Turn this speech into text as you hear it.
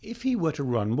If he were to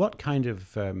run, what kind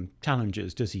of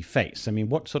challenges does he face? I mean,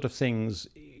 what sort of things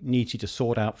needs he to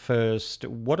sort out first?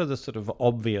 What are the sort of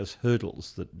obvious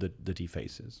hurdles that he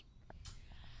faces?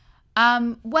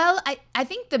 Well, I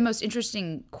think the most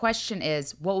interesting question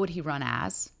is, what would he run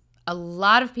as? A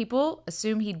lot of people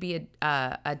assume he'd be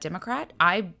a Democrat.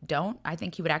 I don't. I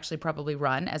think he would actually probably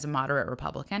run as a moderate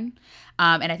Republican.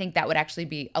 And I think that would actually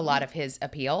be a lot of his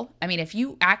appeal. I mean, if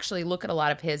you actually look at a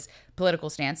lot of his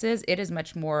political stances, it is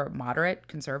much more moderate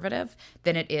conservative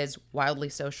than it is wildly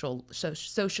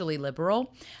socially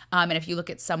liberal. And if you look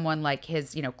at someone like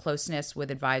his, closeness with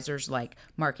advisors like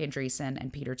Mark Andreessen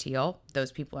and Peter Thiel,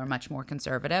 those people are much more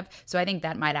conservative. So I think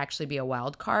that might actually be a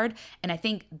wild card. And I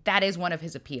think that is one of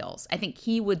his appeals. I think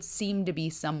he would seem to be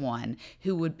someone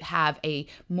who would have a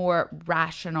more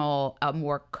rational, a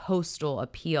more coastal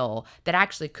appeal that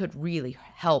actually could really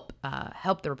help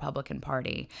the Republican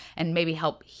Party and maybe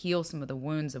help heal some of the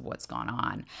wounds of what's gone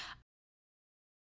on.